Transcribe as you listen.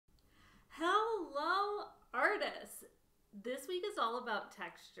This week is all about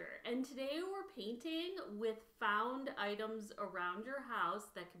texture, and today we're painting with found items around your house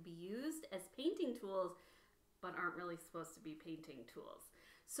that can be used as painting tools, but aren't really supposed to be painting tools.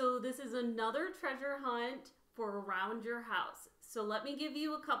 So this is another treasure hunt for around your house. So let me give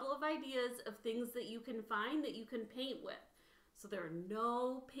you a couple of ideas of things that you can find that you can paint with. So there are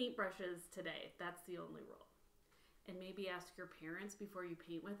no paintbrushes today. That's the only rule. And maybe ask your parents before you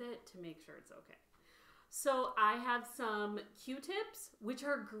paint with it to make sure it's okay. So I have some Q-tips, which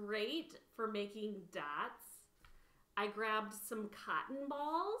are great for making dots. I grabbed some cotton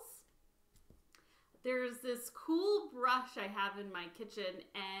balls. There's this cool brush I have in my kitchen,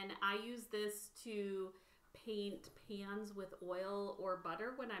 and I use this to paint pans with oil or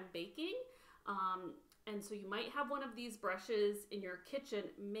butter when I'm baking. And so you might have one of these brushes in your kitchen.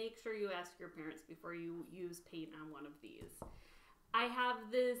 Make sure you ask your parents before you use paint on one of these. I have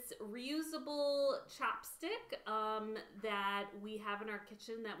this reusable chopstick that we have in our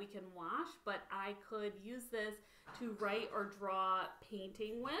kitchen that we can wash, but I could use this to write or draw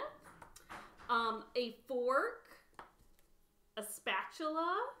painting with. A fork, a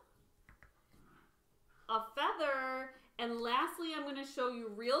spatula, a feather, and lastly, I'm going to show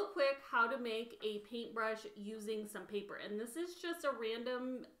you real quick how to make a paintbrush using some paper. And this is just a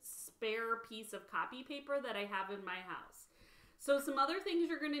random spare piece of copy paper that I have in my house. So some other things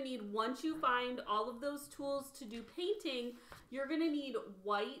you're going to need once you find all of those tools to do painting, you're going to need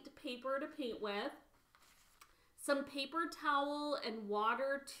white paper to paint with, some paper towel and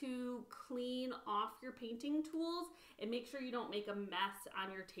water to clean off your painting tools, and make sure you don't make a mess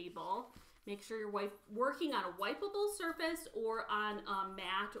on your table. Make sure you're working on a wipeable surface or on a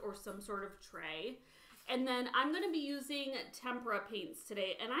mat or some sort of tray. And then I'm going to be using tempera paints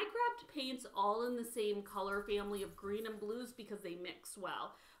today. And I grabbed paints all in the same color family of green and blues because they mix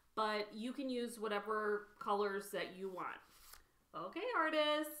well. But you can use whatever colors that you want. Okay,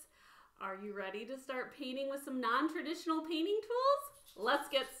 artists, are you ready to start painting with some non-traditional painting tools? Let's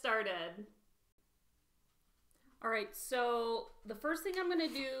get started. All right, so the first thing I'm going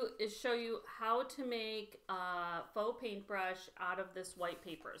to do is show you how to make a faux paintbrush out of this white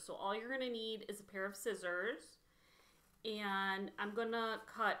paper. So all you're going to need is a pair of scissors, and I'm going to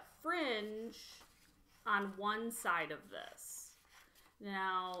cut fringe on one side of this.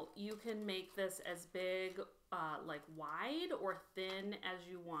 Now you can make this as big, like wide or thin as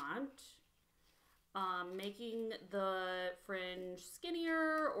you want. Making the fringe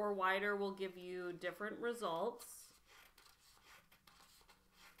skinnier or wider will give you different results.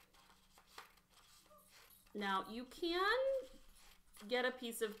 Now you can get a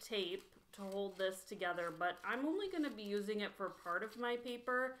piece of tape to hold this together, but I'm only going to be using it for part of my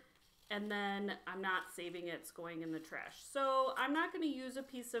paper, and then I'm not saving it, it's going in the trash. So I'm not going to use a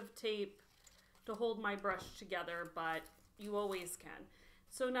piece of tape to hold my brush together, but you always can.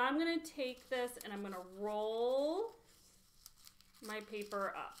 So now I'm going to take this and I'm going to roll my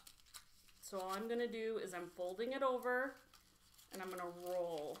paper up. So all I'm going to do is I'm folding it over and I'm going to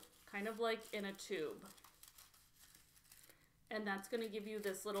roll, kind of like in a tube. And that's going to give you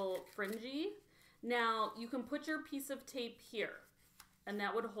this little fringy. Now you can put your piece of tape here and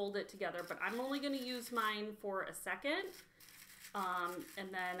that would hold it together, but I'm only going to use mine for a second. And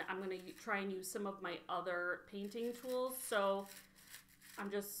then I'm going to try and use some of my other painting tools. So I'm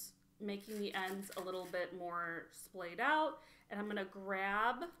just making the ends a little bit more splayed out, and I'm gonna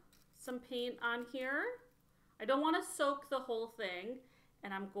grab some paint on here. I don't want to soak the whole thing,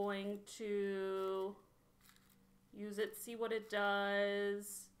 and I'm going to use it, see what it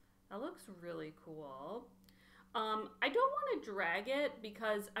does. That looks really cool. I don't want to drag it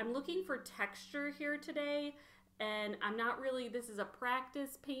because I'm looking for texture here today, and I'm not really, this is a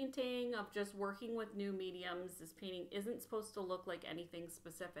practice painting of just working with new mediums. This painting isn't supposed to look like anything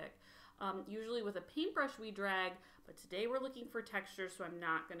specific. Usually with a paintbrush we drag, but today we're looking for texture, so I'm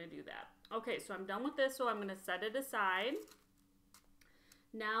not going to do that. Okay, so I'm done with this, so I'm going to set it aside.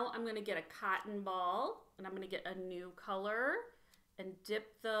 Now I'm going to get a cotton ball, and I'm going to get a new color and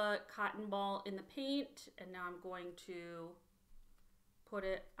dip the cotton ball in the paint, and now I'm going to put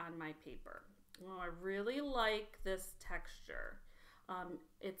it on my paper. Oh, I really like this texture.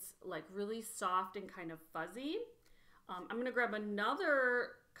 It's like really soft and kind of fuzzy. I'm going to grab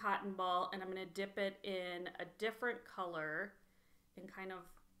another cotton ball and I'm going to dip it in a different color and kind of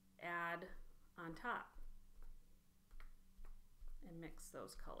add on top and mix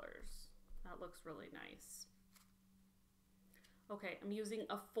those colors. That looks really nice. Okay, I'm using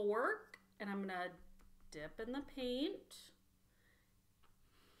a fork and I'm going to dip in the paint.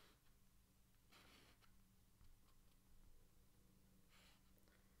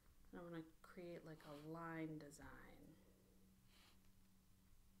 I'm going to create like a line design.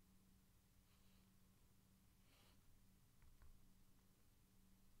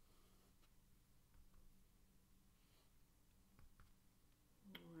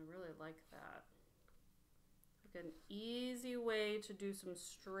 like that. Like an easy way to do some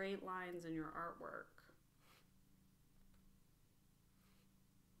straight lines in your artwork.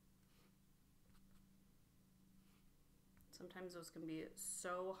 Sometimes those can be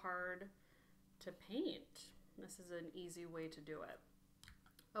so hard to paint. This is an easy way to do it.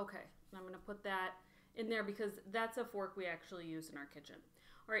 Okay, I'm gonna put that in there because that's a fork we actually use in our kitchen.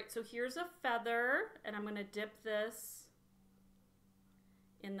 All right, so here's a feather, and I'm gonna dip this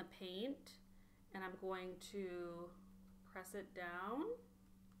in the paint, and I'm going to press it down.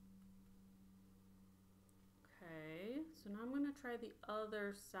 Okay, so now I'm gonna try the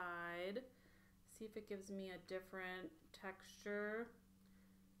other side, see if it gives me a different texture.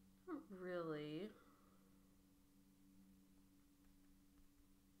 Not really.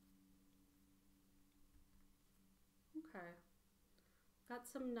 Okay, got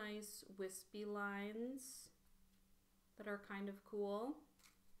some nice wispy lines that are kind of cool.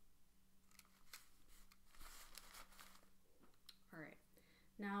 All right,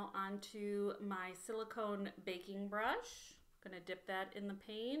 now onto my silicone baking brush. I'm gonna dip that in the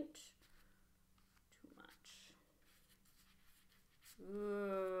paint. Too much.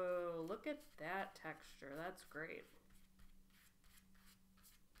 Ooh, look at that texture, that's great.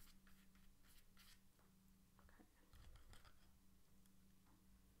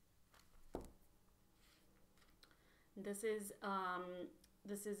 This is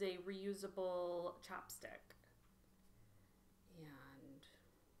a reusable chopstick,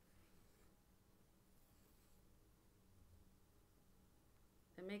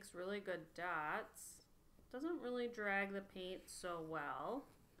 and it makes really good dots. Doesn't really drag the paint so well,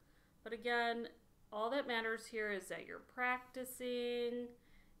 but again, all that matters here is that you're practicing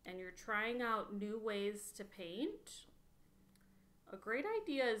and you're trying out new ways to paint. A great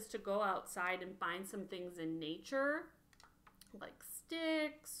idea is to go outside and find some things in nature, like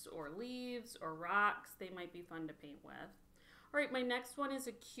sticks or leaves or rocks. They might be fun to paint with. All right, my next one is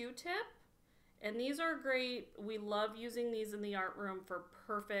a Q-tip, and these are great. We love using these in the art room for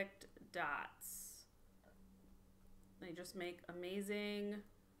perfect dots. They just make amazing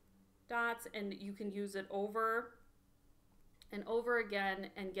dots, and you can use it over and over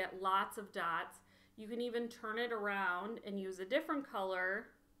again and get lots of dots. You can even turn it around and use a different color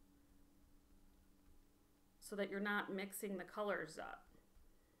so that you're not mixing the colors up.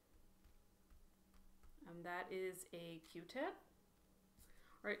 And that is a Q-tip.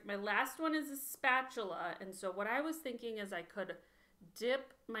 All right, my last one is a spatula. And so what I was thinking is I could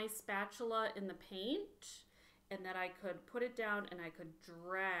dip my spatula in the paint and that I could put it down and I could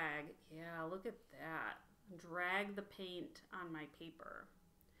drag, yeah, look at that, drag the paint on my paper.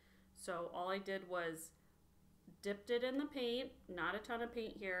 So all I did was dipped it in the paint, not a ton of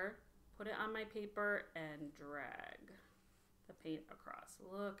paint here, put it on my paper and drag the paint across.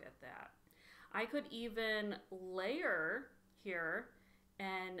 Look at that. I could even layer here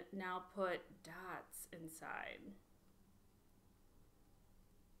and now put dots inside.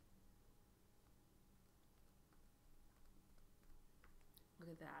 Look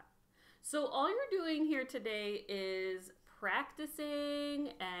at that. So all you're doing here today is practicing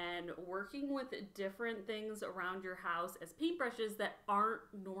and working with different things around your house as paintbrushes that aren't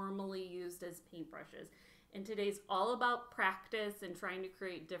normally used as paintbrushes. And today's all about practice and trying to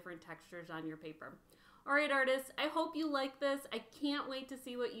create different textures on your paper. All right, artists, I hope you like this. I can't wait to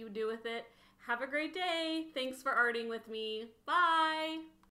see what you do with it. Have a great day. Thanks for arting with me. Bye.